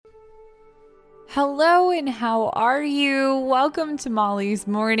Hello and how are you? Welcome to Molly's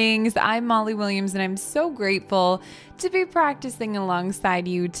Mornings. I'm Molly Williams and I'm so grateful to be practicing alongside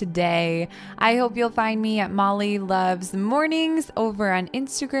you today. I hope you'll find me at Molly Loves Mornings over on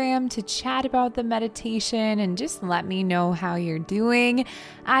Instagram to chat about the meditation and just let me know how you're doing.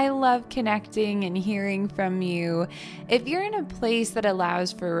 I love connecting and hearing from you. If you're in a place that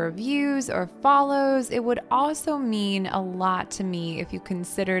allows for reviews or follows, it would also mean a lot to me if you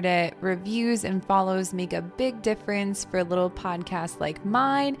considered it. Reviews and follows make a big difference for a little podcast like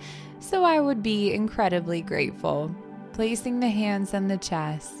mine, so I would be incredibly grateful. Placing the hands on the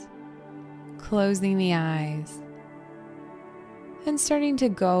chest, closing the eyes, and starting to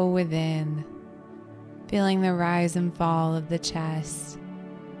go within, feeling the rise and fall of the chest,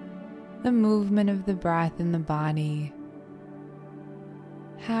 the movement of the breath in the body.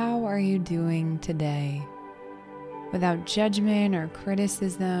 How are you doing today? Without judgment or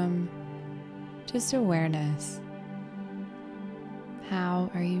criticism, just awareness. How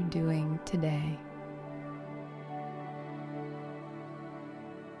are you doing today?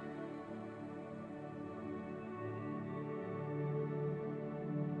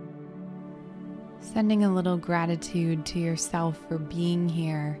 Sending a little gratitude to yourself for being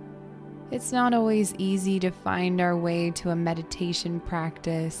here. It's not always easy to find our way to a meditation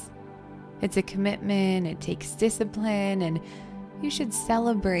practice. It's a commitment, it takes discipline, and you should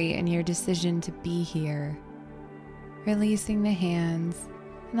celebrate in your decision to be here. Releasing the hands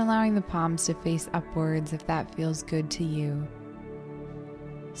and allowing the palms to face upwards if that feels good to you.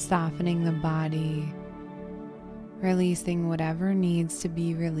 Softening the body, releasing whatever needs to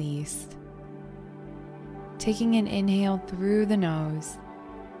be released. Taking an inhale through the nose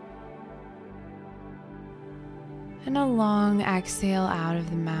and a long exhale out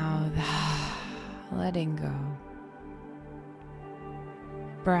of the mouth, letting go.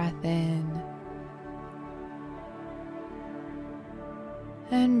 Breath in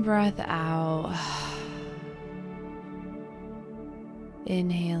and breath out.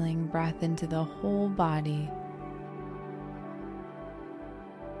 Inhaling breath into the whole body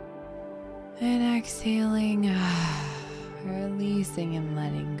and exhaling, releasing and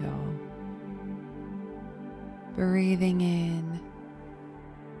letting go. Breathing in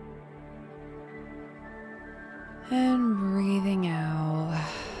and breathing out.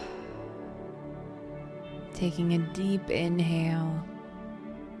 Taking a deep inhale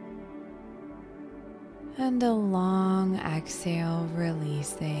and a long exhale,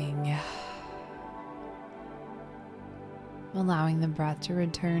 releasing. Allowing the breath to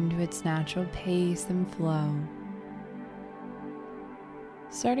return to its natural pace and flow.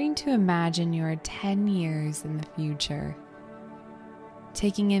 Starting to imagine you are 10 years in the future.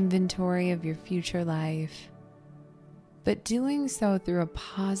 Taking inventory of your future life, but doing so through a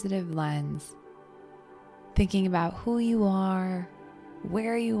positive lens. Thinking about who you are,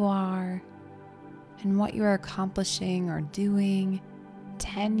 where you are, and what you are accomplishing or doing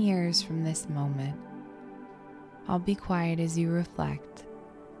 10 years from this moment. I'll be quiet as you reflect.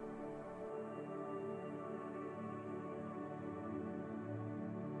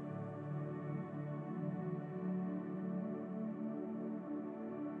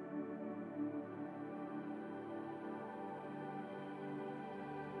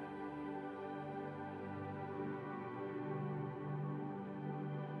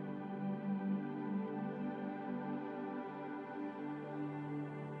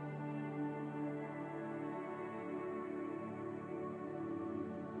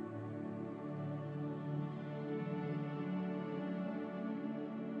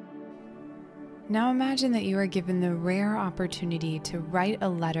 Now imagine that you are given the rare opportunity to write a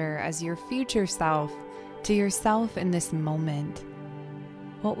letter as your future self to yourself in this moment.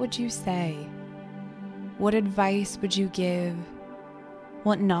 What would you say? What advice would you give?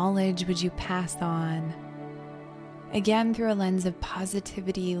 What knowledge would you pass on? Again, through a lens of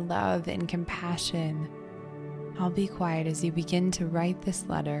positivity, love, and compassion. I'll be quiet as you begin to write this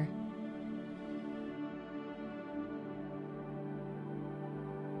letter.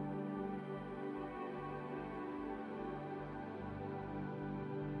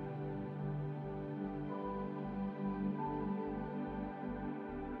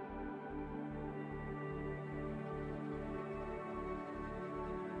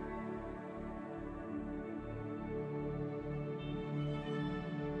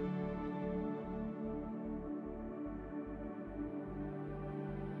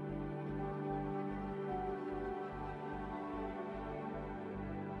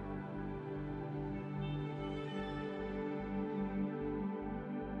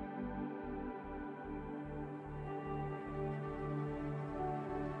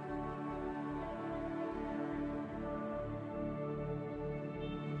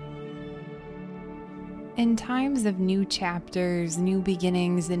 In times of new chapters, new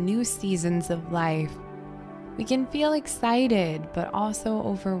beginnings, and new seasons of life, we can feel excited but also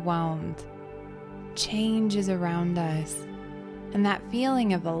overwhelmed. Change is around us, and that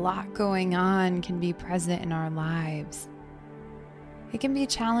feeling of a lot going on can be present in our lives. It can be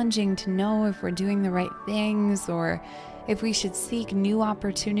challenging to know if we're doing the right things or if we should seek new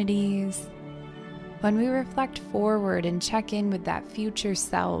opportunities. When we reflect forward and check in with that future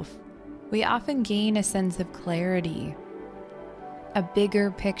self, we often gain a sense of clarity, a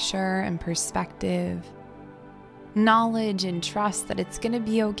bigger picture and perspective, knowledge and trust that it's going to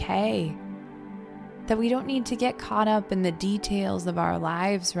be okay, that we don't need to get caught up in the details of our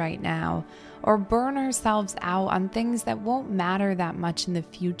lives right now or burn ourselves out on things that won't matter that much in the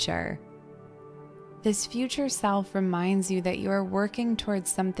future. This future self reminds you that you are working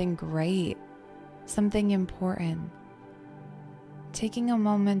towards something great, something important. Taking a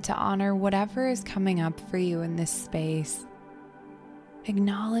moment to honor whatever is coming up for you in this space.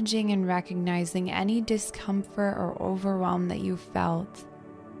 Acknowledging and recognizing any discomfort or overwhelm that you felt.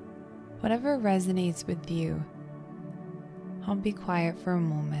 Whatever resonates with you. I'll be quiet for a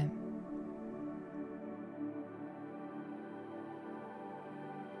moment.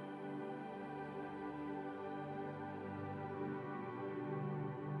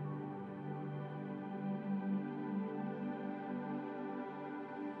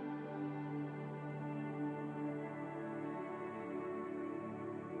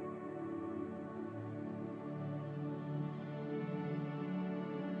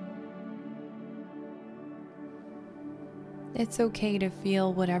 It's okay to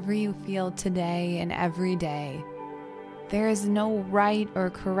feel whatever you feel today and every day. There is no right or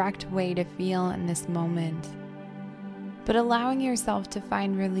correct way to feel in this moment, but allowing yourself to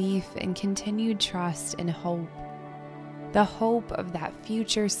find relief and continued trust and hope, the hope of that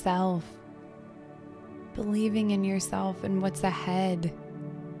future self, believing in yourself and what's ahead.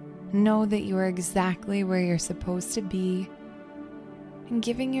 Know that you are exactly where you're supposed to be, and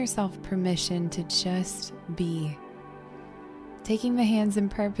giving yourself permission to just be. Taking the hands in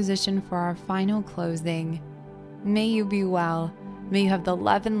prayer position for our final closing. May you be well. May you have the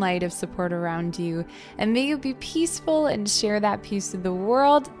love and light of support around you. And may you be peaceful and share that peace with the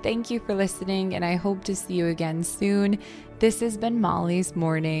world. Thank you for listening, and I hope to see you again soon. This has been Molly's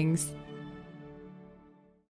Mornings.